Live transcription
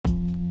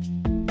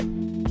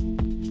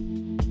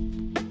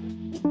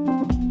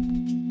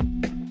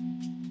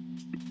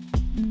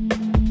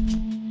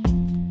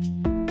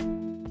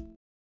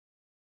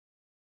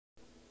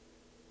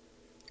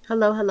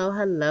Hello, hello,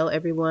 hello,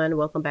 everyone.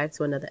 Welcome back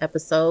to another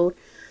episode.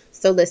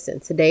 So, listen,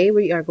 today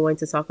we are going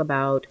to talk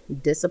about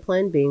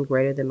discipline being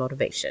greater than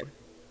motivation.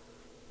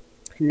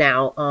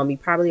 Now, you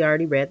probably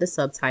already read the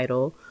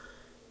subtitle.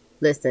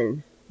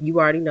 Listen, you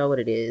already know what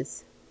it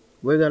is.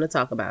 We're going to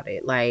talk about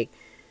it.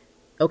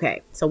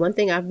 Okay, so one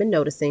thing I've been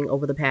noticing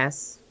over the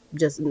past,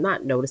 just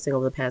not noticing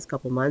over the past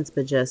couple months,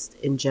 but just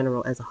in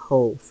general as a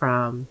whole,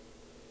 from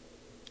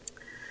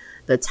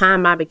the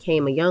time I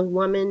became a young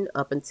woman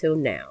up until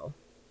now.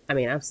 I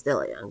mean, I'm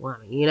still a young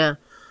woman,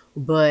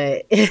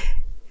 but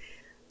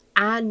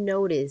I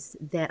noticed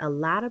that a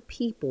lot of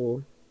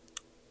people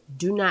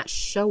do not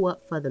show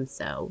up for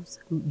themselves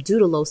due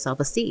to low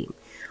self-esteem,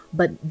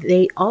 but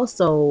it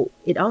also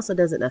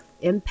doesn't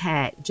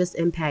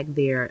impact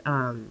their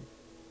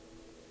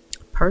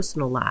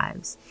personal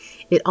lives.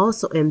 It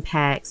also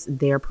impacts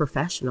their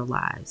professional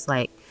lives,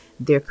 like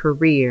their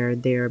career,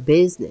 their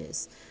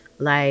business.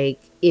 Like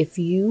if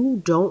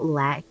you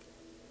lack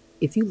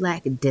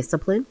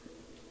discipline,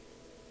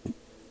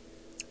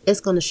 it's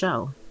going to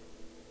show.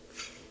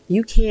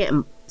 You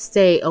can't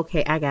say,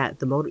 okay, I got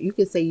the motive. You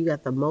can say you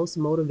got the most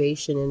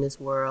motivation in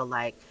this world.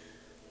 Like,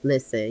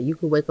 listen, you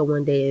can wake up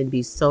one day and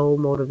be so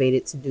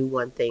motivated to do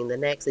one thing, the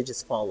next it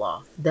just fall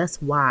off.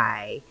 That's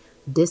why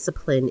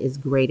discipline is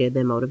greater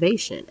than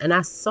motivation. And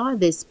I saw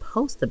this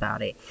post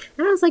about it,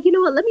 and I was like, you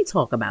know what? Let me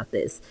talk about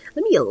this.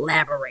 Let me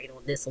elaborate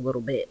on this a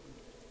little bit,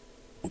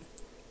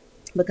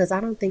 because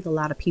I don't think a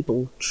lot of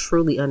people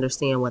truly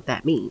understand what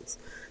that means.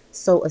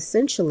 So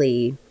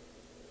essentially,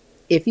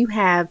 if you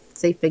have,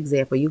 say, for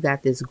example, you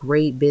got this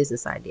great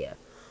business idea,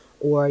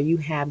 or you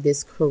have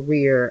this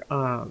career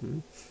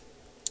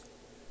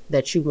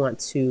that you want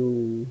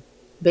to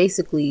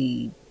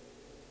basically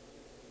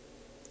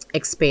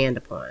expand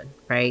upon,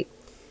 right?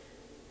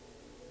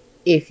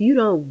 If you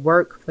don't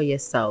work on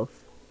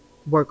yourself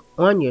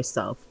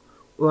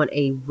on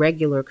a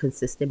regular,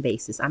 consistent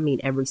basis, I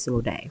mean, every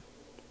single day.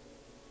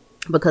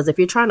 Because if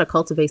you're trying to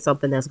cultivate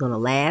something that's going to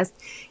last,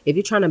 if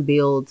you're trying to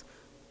build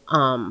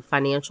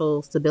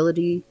financial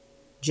stability,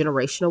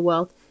 generational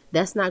wealth,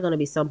 that's not going to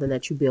be something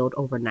that you build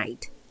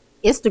overnight.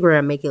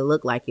 Instagram make it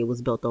look like it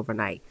was built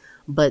overnight,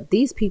 but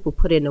these people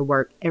put in the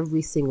work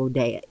every single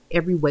day,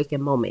 every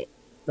waking moment.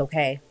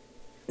 Okay.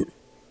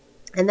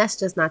 And that's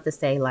just not to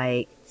say,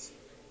 like,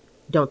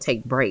 don't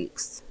take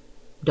breaks.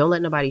 Don't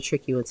let nobody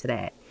trick you into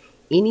that.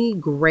 Any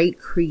great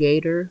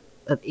creator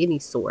of any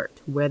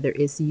sort, whether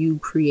it's you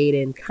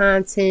creating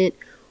content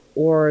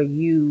or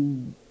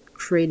you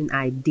creating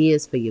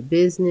ideas for your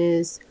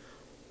business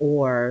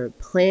or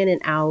planning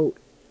out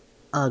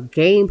a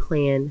game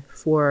plan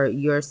for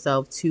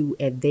yourself to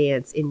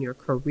advance in your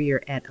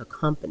career at a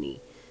company,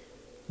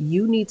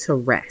 you need to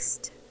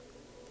rest.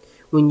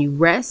 When you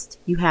rest,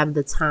 you have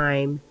the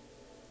time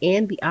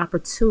and the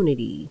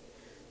opportunity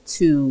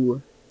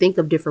to think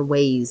of different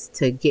ways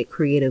to get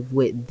creative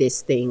with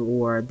this thing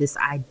or this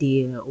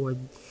idea, or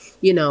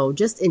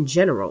just in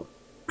general.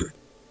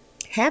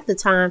 Half the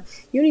time,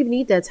 you don't even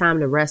need that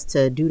time to rest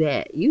to do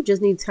that. You just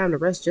need time to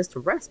rest just to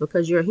rest,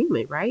 because you're a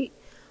human, right?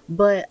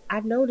 But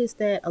I've noticed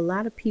that a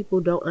lot of people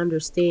don't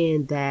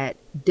understand that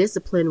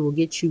discipline will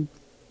get you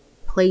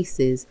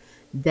places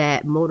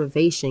that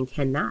motivation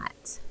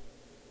cannot.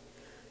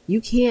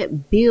 You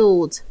can't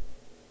build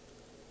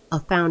a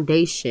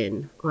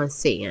foundation on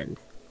sand.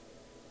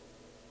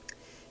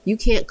 You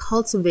can't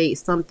cultivate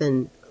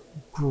something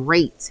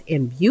great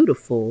and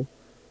beautiful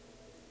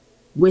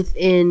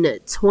within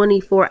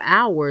 24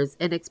 hours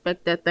and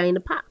expect that thing to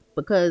pop.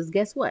 Because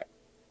guess what?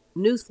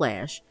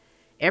 Newsflash.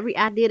 Every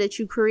idea that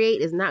you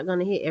create is not going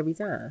to hit every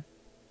time.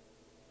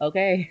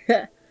 Okay?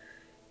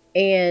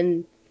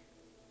 And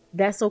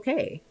that's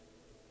okay.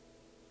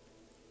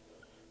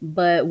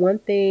 But one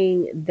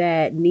thing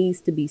that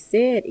needs to be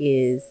said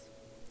is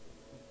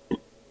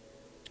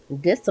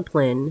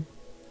discipline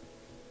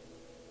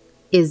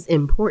is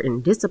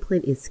important.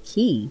 Discipline is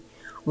key.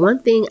 One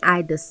thing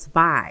I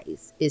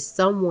despise is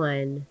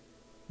someone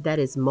that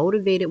is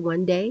motivated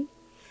one day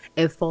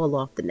and fall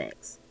off the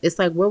next. It's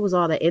like, where was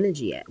all that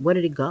energy at? Where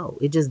did it go?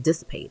 It just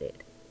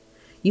dissipated.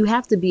 You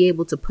have to be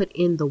able to put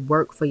in the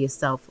work for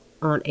yourself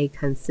on a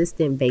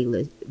consistent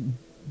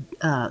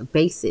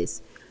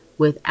basis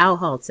without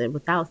halting,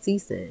 without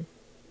ceasing.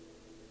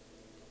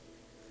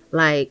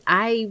 Like,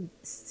 I've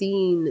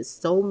seen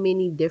so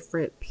many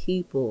different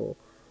people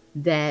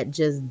that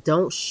just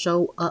don't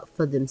show up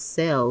for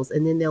themselves,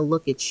 and then they'll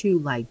look at you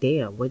like,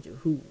 damn,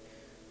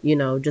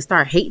 just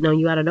start hating on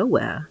you out of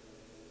nowhere.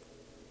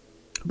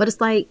 But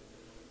it's like,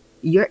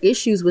 your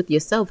issues with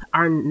yourself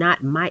are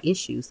not my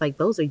issues. Like,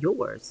 those are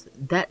yours.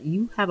 That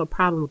you have a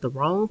problem with the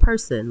wrong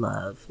person,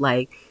 love.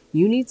 Like,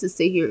 you need to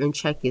sit here and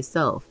check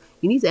yourself.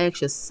 You need to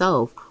ask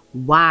yourself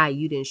why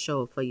you didn't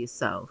show up for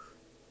yourself.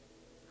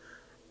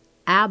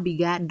 I'll be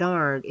god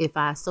darned if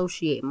I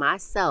associate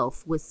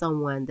myself with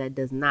someone that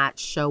does not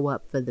show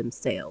up for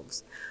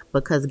themselves.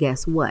 Because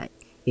guess what?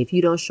 If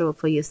you don't show up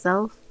for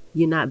yourself,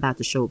 you're not about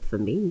to show up for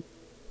me.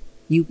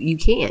 You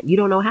can't. You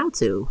don't know how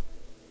to.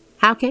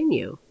 How can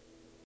you?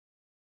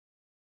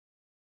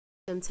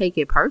 Them take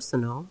it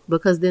personal,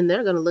 because then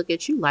they're going to look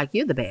at you like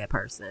you're the bad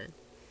person.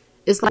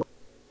 It's like,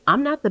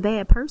 I'm not the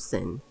bad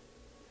person.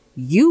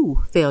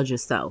 You failed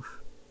yourself.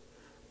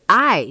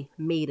 I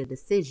made a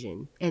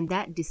decision, and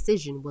that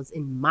decision was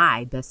in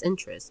my best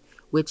interest,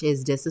 which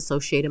is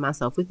disassociating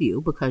myself with you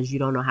because you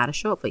don't know how to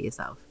show up for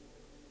yourself.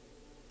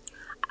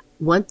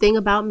 One thing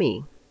about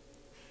me,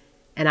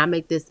 and I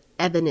make this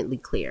evidently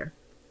clear,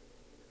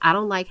 I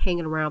don't like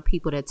hanging around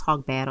people that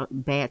talk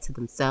bad to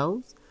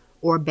themselves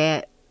or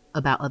bad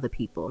about other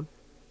people,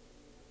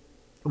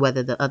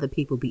 whether the other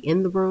people be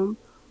in the room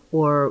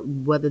or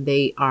whether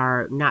they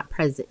are not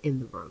present in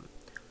the room.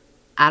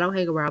 I don't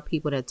hang around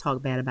people that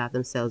talk bad about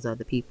themselves or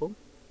other people.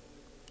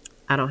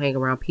 I don't hang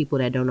around people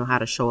that don't know how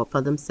to show up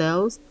for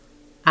themselves.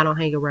 I don't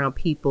hang around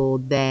people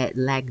that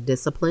lack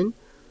discipline.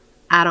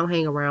 I don't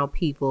hang around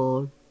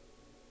people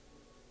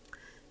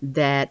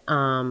that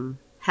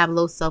have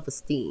low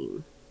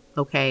self-esteem.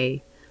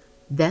 Okay,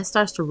 that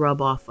starts to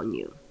rub off on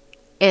you.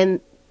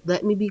 And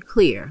let me be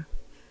clear,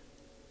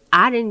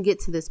 I didn't get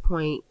to this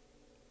point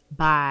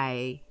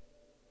by,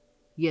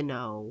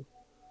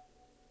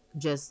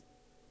 just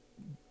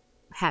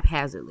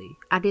haphazardly.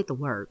 I did the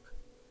work.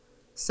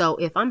 So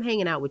if I'm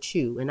hanging out with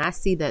you and I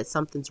see that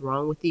something's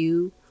wrong with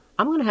you,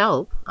 I'm going to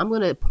help. I'm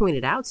going to point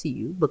it out to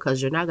you,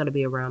 because you're not going to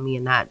be around me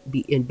and not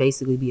be, and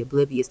basically be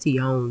oblivious to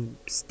your own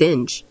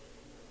stench.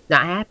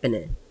 Not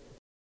happening.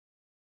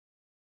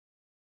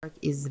 Work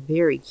is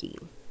very key,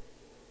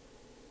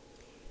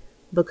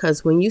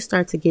 because when you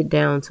start to get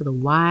down to the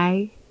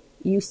why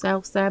you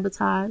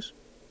self-sabotage,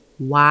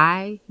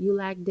 why you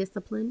lack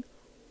discipline,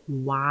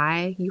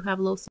 why you have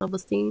low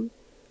self-esteem,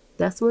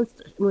 that's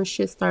when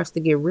shit starts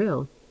to get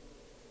real.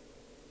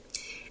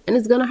 And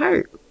it's going to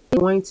hurt. It's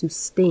going to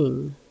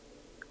sting.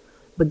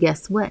 But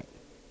guess what?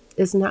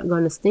 It's not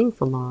going to sting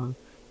for long.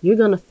 You're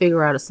going to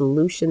figure out a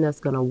solution that's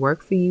going to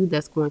work for you,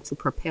 that's going to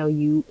propel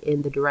you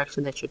in the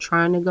direction that you're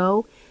trying to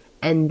go.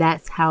 And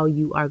that's how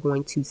you are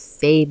going to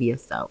save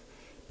yourself.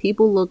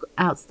 People look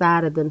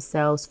outside of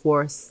themselves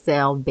for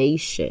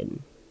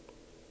salvation.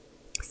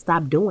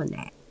 Stop doing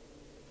that.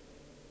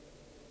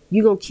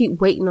 You're going to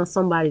keep waiting on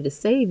somebody to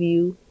save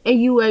you,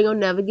 and you ain't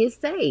going to never get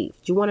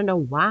saved. You want to know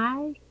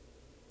why?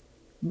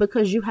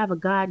 Because you have a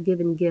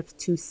God-given gift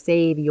to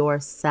save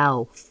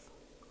yourself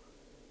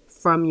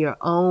from your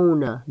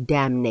own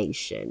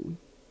damnation.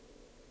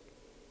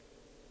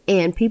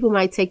 And people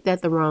might take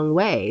that the wrong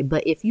way.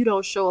 But if you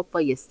don't show up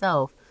for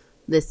yourself,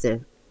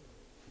 listen,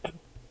 I'm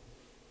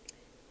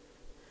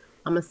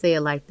going to say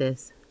it like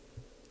this.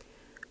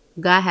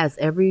 God has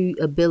every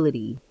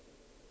ability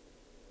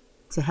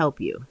to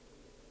help you.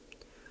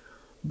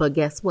 But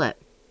guess what?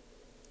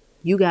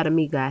 You got to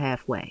meet God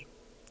halfway.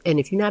 And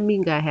if you're not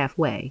meeting God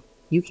halfway,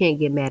 you can't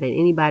get mad at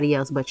anybody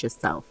else but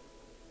yourself.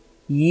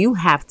 You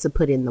have to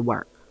put in the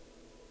work.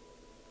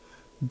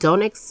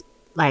 Don't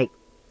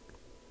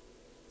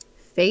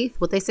faith,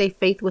 what they say,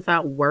 faith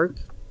without work,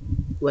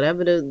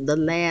 whatever the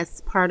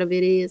last part of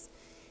it is.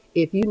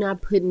 If you're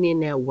not putting in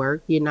that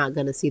work, you're not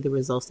going to see the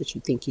results that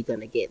you think you're going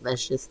to get.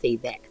 Let's just say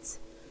that.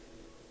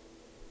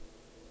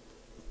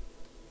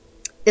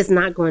 It's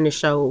not going to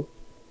show,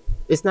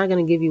 it's not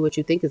going to give you what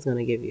you think it's going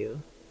to give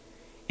you.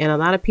 And a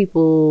lot of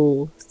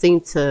people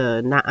seem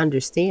to not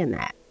understand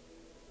that.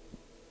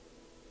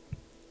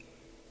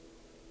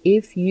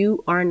 If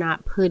you are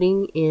not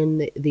putting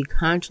in the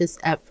conscious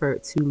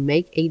effort to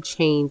make a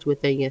change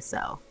within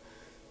yourself,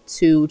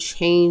 to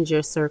change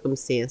your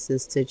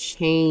circumstances, to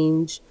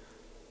change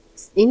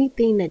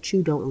anything that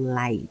you don't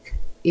like,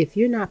 if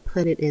you're not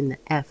putting in the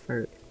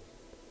effort,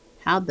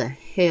 how the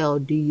hell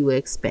do you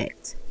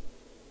expect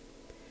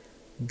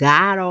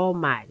God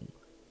Almighty,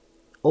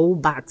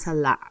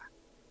 Obatala,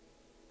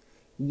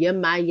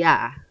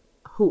 Yemaya,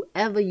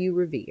 whoever you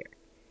revere,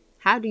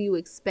 how do you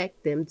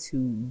expect them to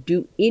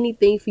do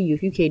anything for you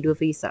if you can't do it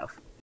for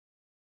yourself?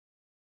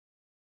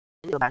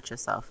 About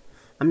yourself.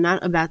 I'm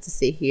not about to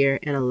sit here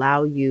and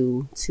allow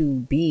you to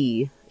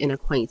be an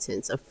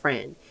acquaintance, a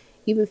friend,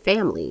 even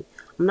family.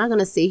 I'm not going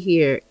to sit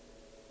here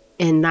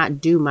and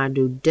not do my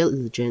due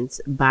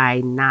diligence by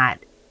not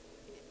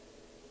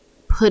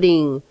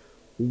putting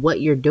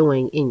what you're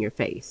doing in your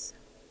face.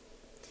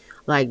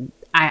 Like,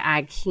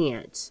 I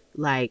can't.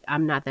 Like,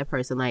 I'm not that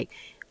person. Like,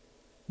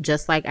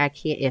 just like I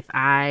can't, if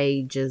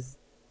I just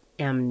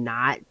am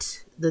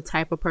not the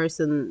type of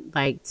person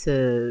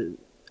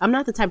I'm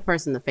not the type of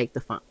person to fake the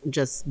funk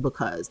just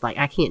because. Like,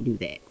 I can't do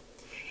that.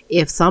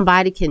 If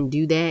somebody can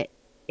do that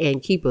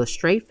and keep a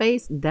straight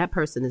face, that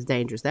person is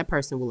dangerous. That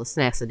person will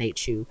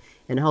assassinate you.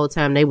 And the whole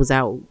time they was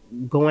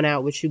going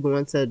out with you,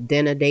 going to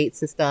dinner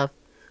dates and stuff.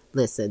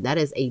 Listen, that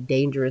is a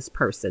dangerous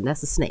person.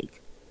 That's a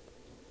snake.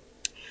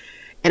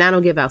 And I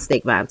don't give out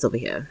snake vibes over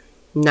here.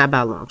 Not by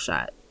a long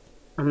shot.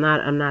 I'm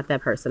not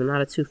that person. I'm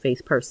not a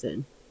two-faced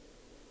person.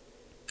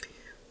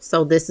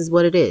 So this is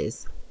what it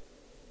is.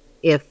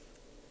 If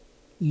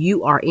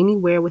you are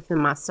anywhere within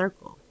my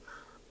circle,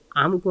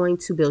 I'm going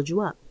to build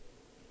you up.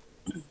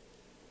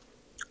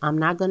 I'm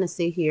not going to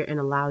sit here and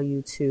allow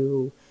you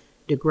to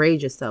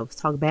degrade yourself,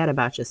 talk bad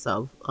about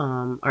yourself,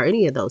 or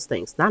any of those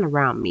things. Not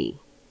around me,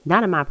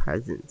 not in my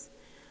presence.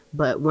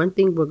 But one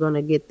thing we're going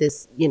to get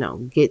this,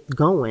 get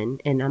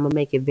going, and I'm going to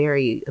make it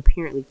very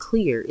apparently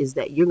clear, is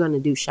that you're going to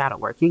do shadow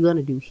work. You're going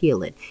to do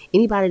healing.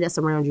 Anybody that's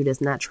around you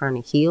that's not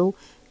trying to heal,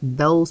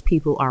 those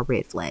people are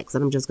red flags.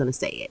 And I'm just going to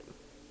say it.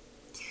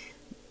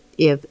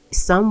 If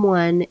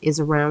someone is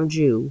around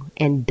you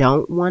and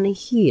don't want to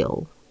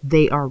heal,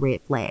 they are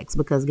red flags,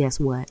 because guess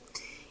what?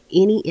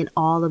 Any and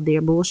all of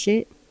their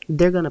bullshit,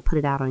 they're going to put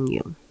it out on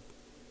you.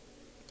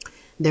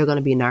 They're going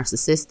to be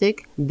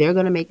narcissistic. They're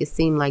going to make it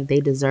seem like they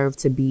deserve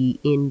to be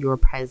in your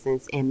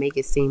presence and make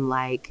it seem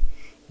like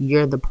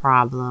you're the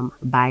problem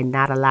by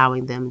not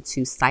allowing them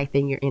to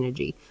siphon your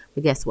energy.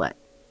 But guess what?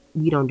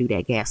 We don't do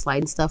that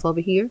gaslighting stuff over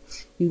here.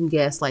 You can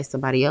gaslight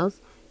somebody else.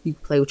 You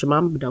can play with your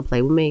mama, but don't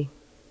play with me.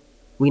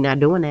 We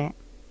not doing that.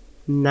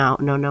 No,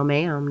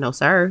 ma'am. No,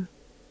 sir.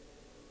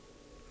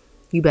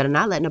 You better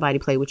not let nobody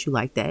play with you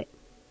like that.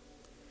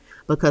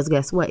 Because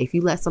guess what? If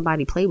you let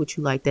somebody play with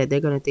you like that, they're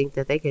going to think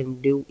that they can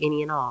do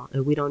any and all.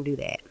 And we don't do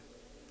that.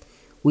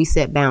 We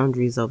set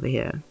boundaries over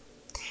here.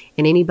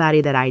 And anybody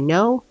that I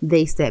know,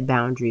 they set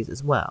boundaries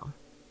as well.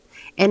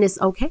 And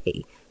it's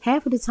okay.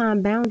 Half of the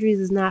time, boundaries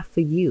is not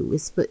for you.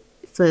 It's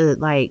for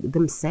like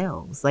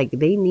themselves. Like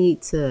they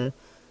need to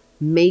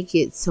make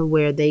it to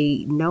where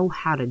they know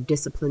how to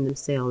discipline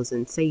themselves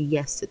and say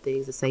yes to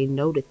things and say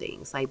no to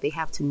things. Like they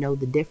have to know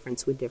the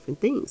difference with different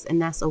things. And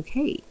that's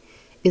okay.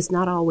 It's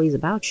not always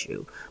about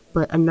you,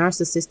 but a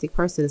narcissistic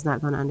person is not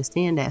going to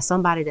understand that.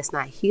 Somebody that's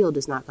not healed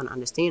is not going to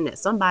understand that.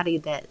 Somebody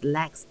that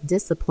lacks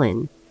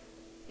discipline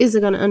isn't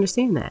going to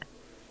understand that.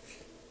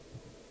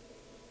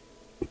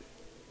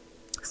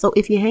 So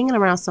if you're hanging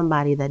around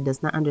somebody that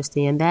does not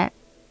understand that,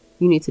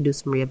 you need to do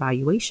some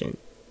reevaluation.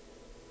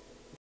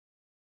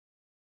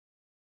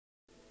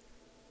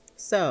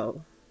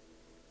 So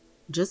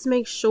just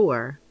make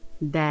sure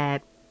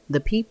that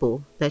the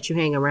people that you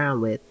hang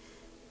around with,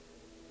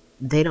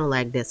 they don't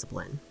lack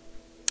discipline.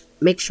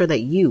 Make sure that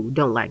you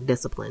don't lack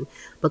discipline,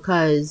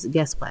 because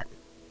guess what?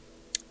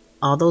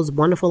 All those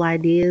wonderful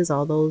ideas,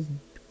 all those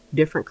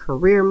different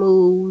career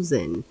moves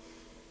and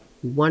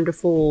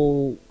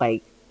wonderful,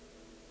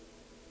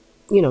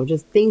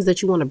 just things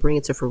that you want to bring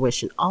into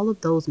fruition, all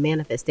of those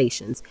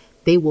manifestations,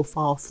 they will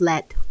fall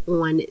flat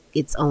on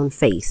its own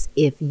face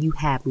if you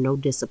have no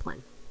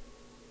discipline.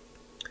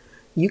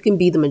 You can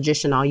be the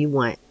magician all you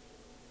want,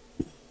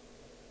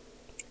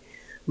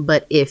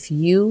 but if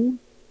you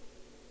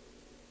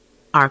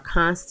are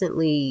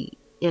constantly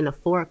in a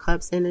Four of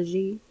Cups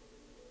energy,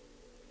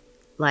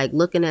 like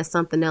looking at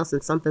something else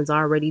and something's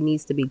already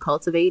needs to be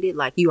cultivated,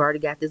 like you already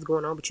got this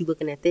going on, but you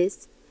looking at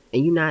this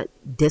and you're not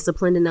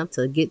disciplined enough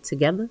to get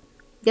together,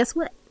 guess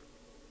what?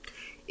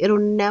 It'll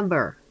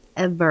never,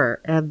 ever,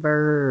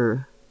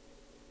 ever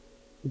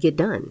get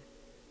done.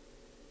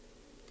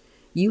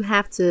 You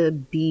have to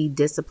be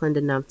disciplined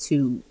enough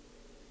to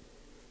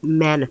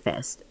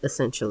manifest,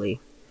 essentially.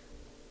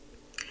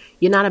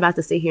 You're not about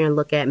to sit here and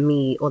look at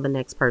me or the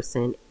next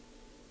person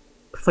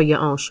for your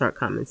own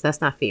shortcomings. That's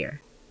not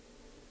fair.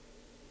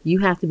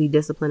 You have to be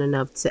disciplined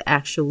enough to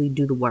actually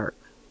do the work.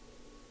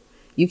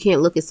 You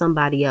can't look at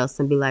somebody else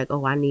and be like,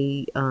 oh, I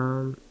need,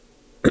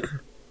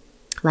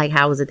 like,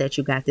 how is it that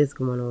you got this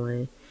going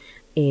on?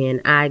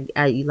 And I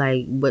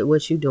like,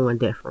 what you doing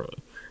different?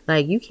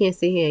 Like, you can't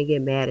sit here and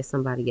get mad at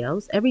somebody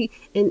else. And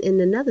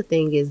another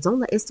thing is, don't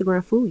let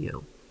Instagram fool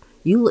you.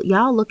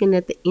 Y'all looking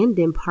at the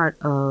ending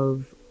part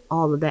of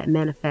all of that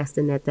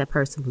manifesting that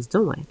person was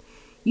doing.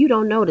 You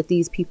don't know that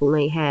these people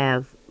ain't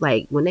have,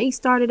 like, when they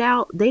started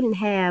out, they didn't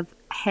have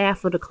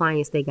half of the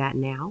clients they got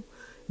now.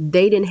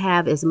 They didn't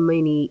have as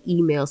many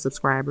email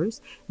subscribers.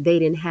 They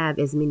didn't have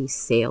as many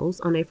sales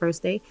on their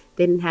first day.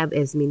 They didn't have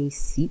as many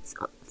seats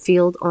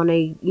filled on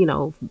a,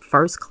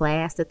 first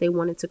class that they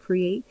wanted to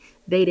create.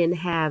 They didn't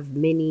have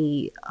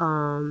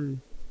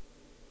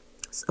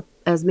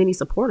as many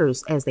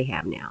supporters as they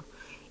have now.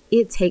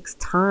 It takes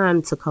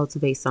time to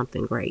cultivate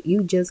something great.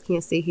 You just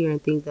can't sit here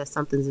and think that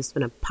something's just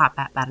going to pop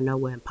out of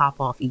nowhere and pop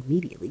off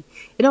immediately.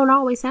 It don't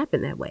always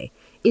happen that way.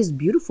 It's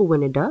beautiful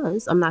when it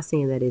does. I'm not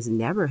saying that it's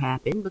never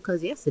happened,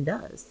 because yes, it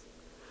does.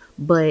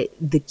 But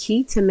the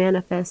key to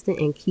manifesting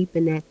and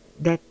keeping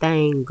that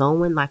thing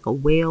going like a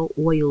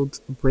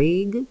well-oiled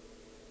rig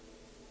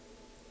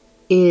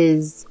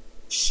is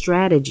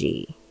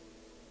strategy.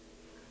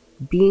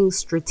 Being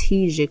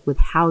strategic with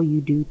how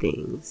you do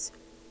things.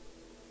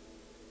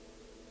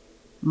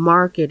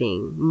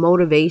 Marketing,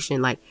 motivation,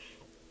 like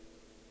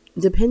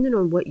depending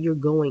on what you're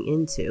going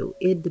into,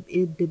 it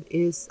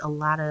is a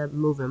lot of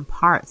moving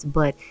parts,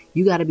 but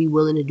you got to be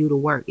willing to do the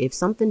work. If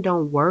something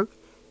don't work,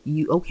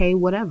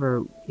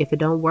 whatever. If it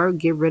don't work,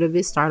 get rid of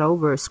it, start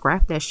over,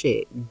 scrap that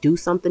shit, do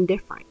something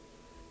different.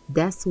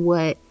 That's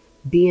what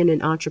being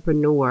an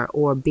entrepreneur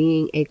or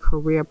being a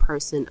career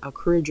person, a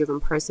career driven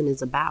person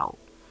is about.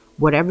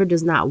 Whatever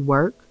does not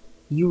work,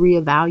 you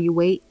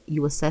reevaluate,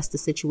 you assess the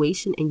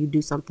situation, and you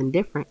do something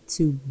different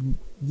to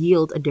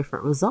yield a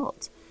different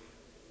result.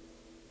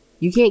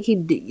 You can't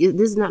keep,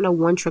 this is not no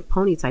one trick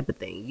pony type of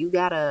thing. You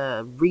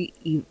gotta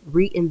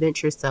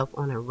reinvent yourself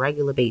on a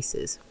regular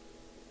basis.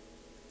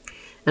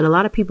 And a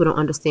lot of people don't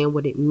understand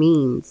what it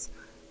means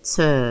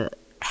to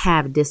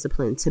have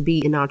discipline, to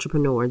be an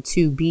entrepreneur,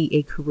 to be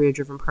a career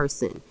driven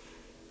person.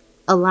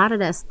 A lot of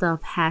that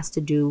stuff has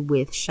to do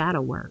with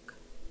shadow work.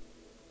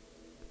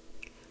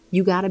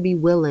 You got to be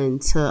willing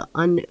to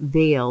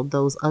unveil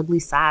those ugly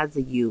sides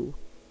of you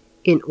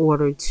in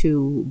order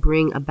to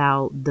bring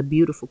about the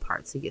beautiful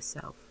parts of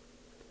yourself.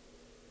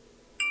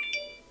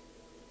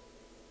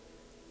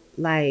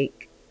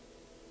 Like,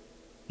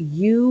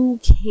 you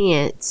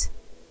can't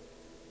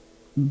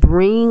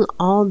bring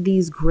all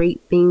these great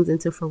things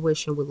into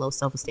fruition with low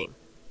self-esteem.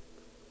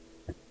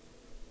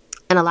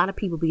 And a lot of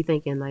people be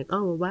thinking like,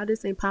 oh, why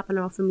this ain't popping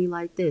off for me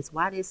like this?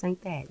 Why this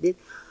ain't that?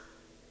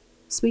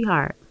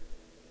 Sweetheart,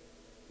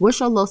 what's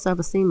your low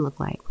self-esteem look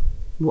like?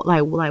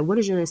 Like, what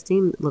does your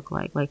esteem look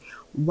like? Like,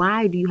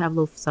 why do you have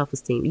low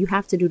self-esteem? You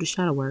have to do the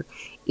shadow work.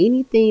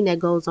 Anything that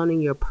goes on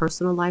in your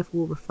personal life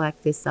will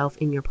reflect itself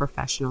in your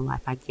professional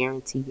life. I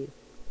guarantee you.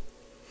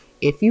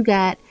 If you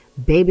got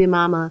baby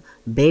mama,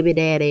 baby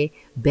daddy,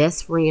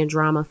 best friend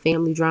drama,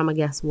 family drama,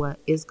 guess what?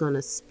 It's going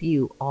to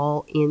spew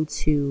all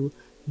into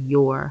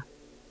your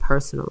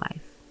personal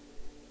life.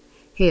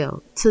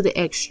 Hell, to the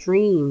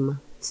extreme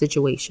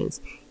situations.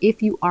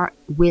 If you are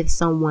with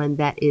someone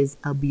that is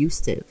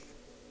abusive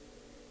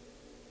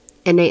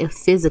and they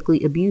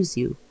physically abuse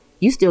you,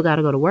 you still got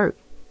to go to work.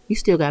 You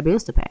still got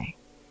bills to pay.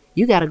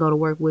 You got to go to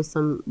work with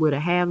a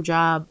half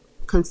job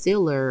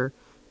concealer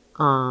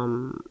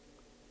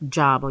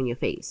job on your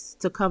face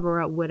to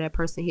cover up where that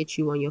person hit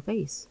you on your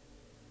face.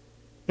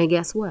 And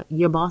guess what?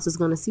 Your boss is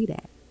going to see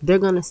that. They're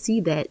going to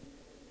see that.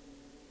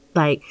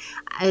 Like,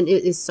 and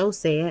it's so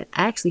sad.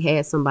 I actually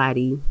had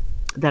somebody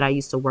that I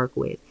used to work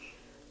with.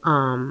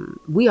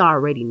 We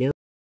already knew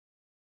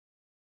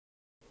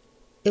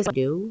it's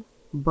do,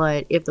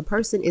 but if the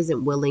person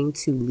isn't willing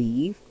to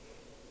leave,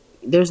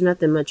 there's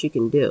nothing much you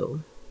can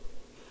do.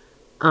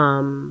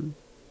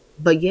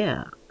 But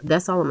yeah,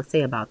 that's all I'm gonna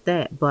say about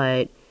that.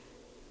 But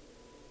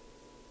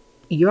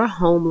your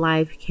home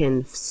life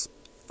can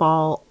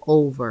fall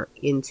over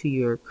into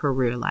your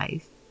career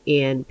life,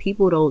 and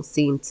people don't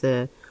seem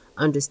to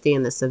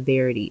understand the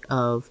severity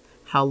of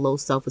how low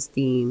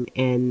self-esteem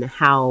and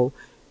how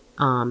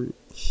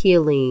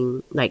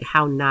healing, like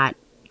how not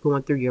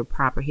going through your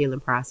proper healing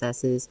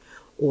processes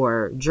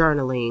or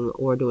journaling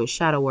or doing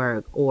shadow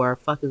work or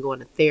fucking going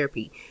to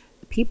therapy.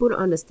 People don't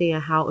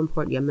understand how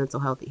important your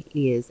mental health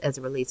is as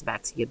it relates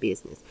back to your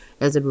business,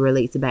 as it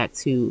relates back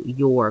to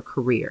your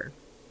career.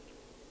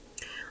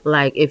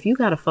 Like, if you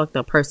got a fucked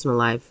up personal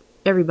life,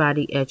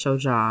 everybody at your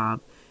job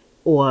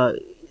or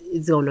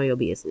is gonna know your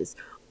business,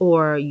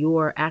 or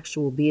your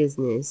actual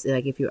business,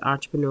 like if you're an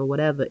entrepreneur,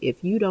 whatever,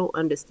 if you don't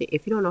understand,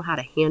 if you don't know how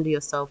to handle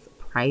yourself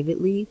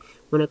privately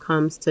when it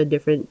comes to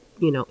different,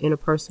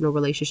 interpersonal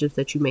relationships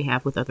that you may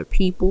have with other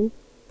people,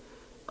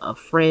 a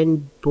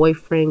friend,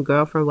 boyfriend,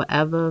 girlfriend,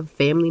 whatever,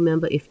 family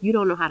member, if you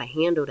don't know how to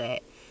handle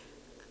that,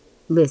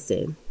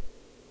 listen,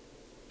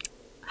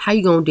 how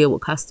you gonna deal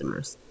with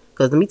customers?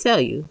 Because let me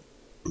tell you,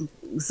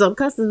 some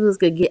customers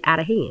could get out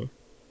of hand.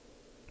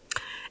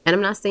 And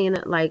I'm not saying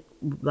that like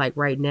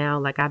right now,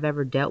 like I've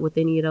ever dealt with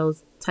any of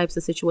those types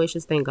of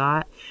situations, thank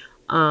God.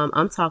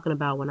 I'm talking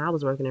about when I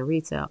was working in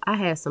retail. I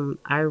had some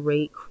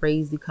irate,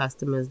 crazy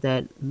customers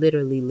that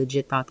literally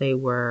legit thought they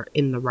were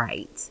in the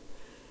right.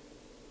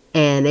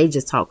 And they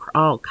just talk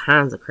all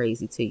kinds of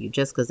crazy to you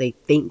just because they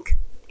think,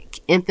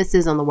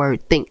 emphasis on the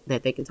word think,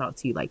 that they can talk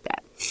to you like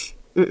that.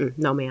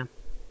 No, ma'am.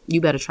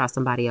 You better try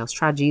somebody else.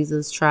 Try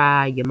Jesus,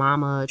 try your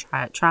mama,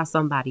 try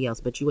somebody else,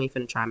 but you ain't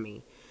finna try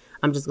me.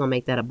 I'm just going to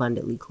make that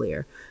abundantly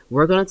clear.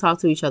 We're going to talk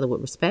to each other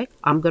with respect.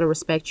 I'm going to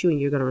respect you and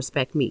you're going to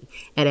respect me.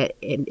 And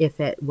if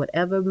at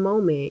whatever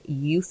moment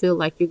you feel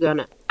like you're going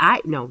to,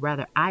 I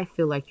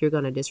feel like you're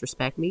going to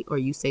disrespect me or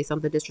you say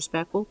something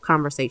disrespectful,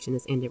 conversation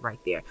is ended right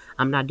there.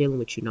 I'm not dealing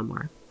with you no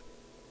more.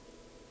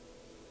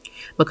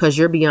 Because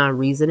you're beyond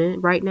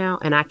reasoning right now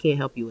and I can't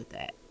help you with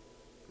that.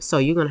 So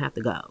you're going to have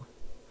to go.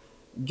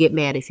 Get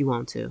mad if you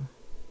want to.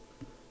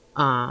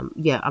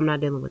 Yeah, I'm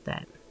not dealing with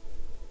that.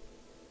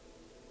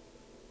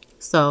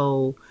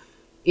 So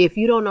if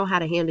you don't know how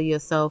to handle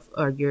yourself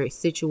or your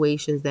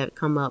situations that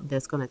come up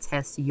that's going to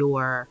test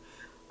your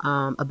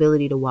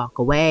ability to walk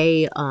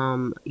away,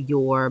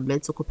 your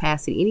mental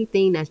capacity,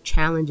 anything that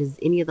challenges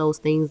any of those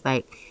things,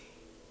 like,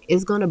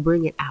 it's going to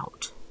bring it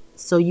out.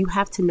 So you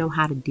have to know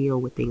how to deal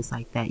with things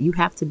like that. You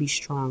have to be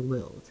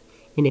strong-willed.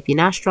 And if you're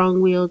not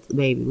strong-willed,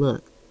 baby,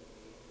 look,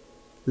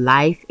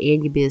 life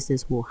and your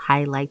business will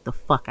highlight the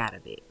fuck out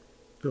of it.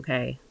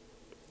 Okay?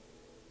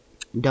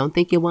 Don't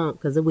think it won't,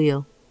 because it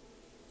will.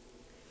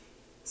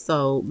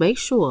 So make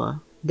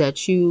sure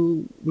that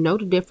you know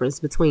the difference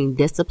between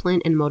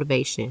discipline and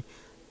motivation.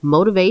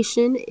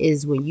 Motivation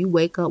is when you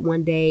wake up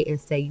one day and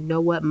say, you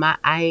know what,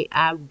 I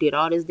did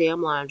all this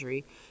damn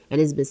laundry and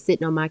it's been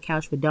sitting on my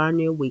couch for darn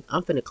near a week.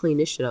 I'm finna clean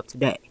this shit up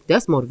today.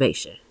 That's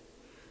motivation.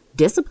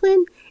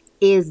 Discipline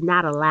is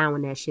not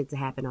allowing that shit to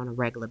happen on a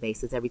regular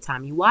basis. Every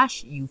time you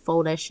wash, you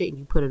fold that shit and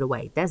you put it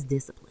away. That's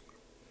discipline.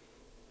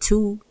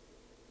 Two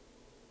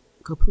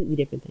completely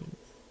different things.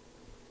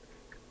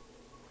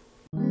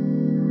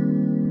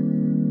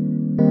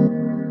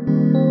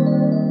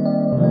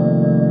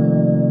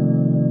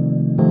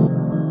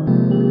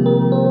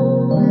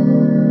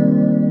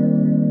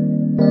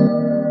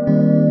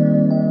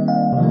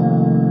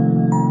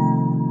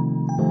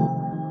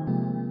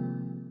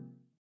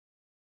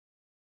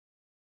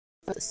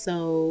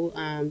 So,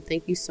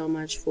 thank you so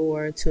much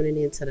for tuning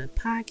into the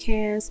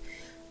podcast.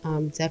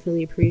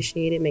 Definitely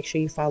appreciate it. Make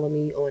sure you follow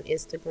me on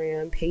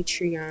Instagram,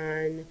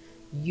 Patreon,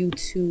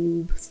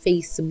 YouTube,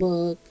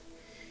 Facebook.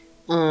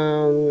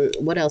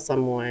 What else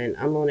I'm on?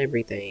 I'm on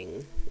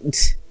everything.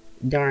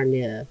 Darn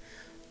near.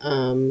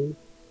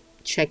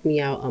 Check me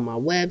out on my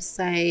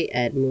website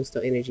at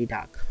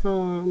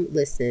moonstonenergy.com.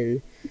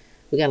 Listen,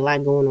 we got a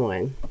lot going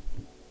on.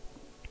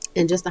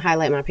 And just to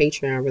highlight my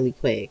Patreon really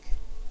quick.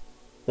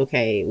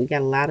 Okay, we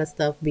got a lot of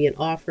stuff being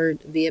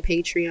offered via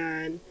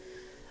Patreon.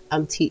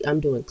 I'm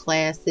doing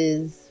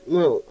classes.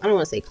 Well, I don't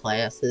want to say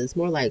classes,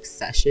 more like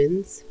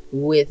sessions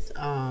with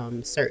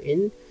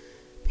certain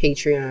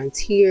Patreon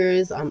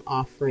tiers. I'm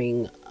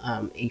offering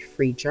a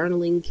free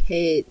journaling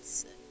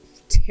kit,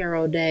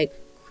 tarot deck,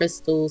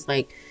 crystals.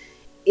 Like,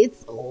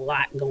 it's a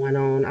lot going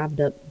on. I've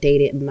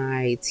updated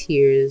my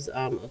tiers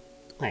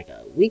like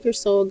a week or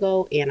so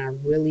ago, and I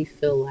really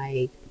feel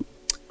like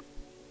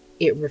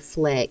it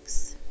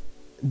reflects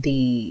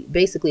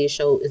basically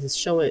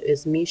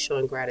it's me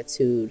showing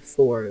gratitude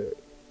for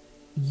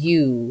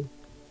you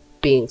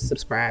being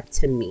subscribed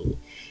to me,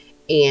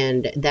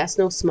 and that's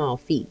no small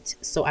feat.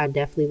 So I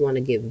definitely want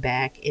to give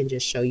back and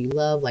just show you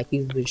love like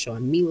you've been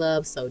showing me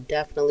love. So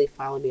definitely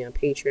follow me on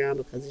Patreon,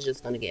 because it's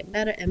just going to get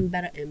better and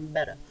better and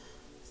better.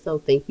 So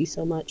thank you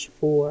so much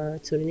for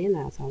tuning in.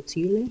 I'll talk to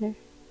you later.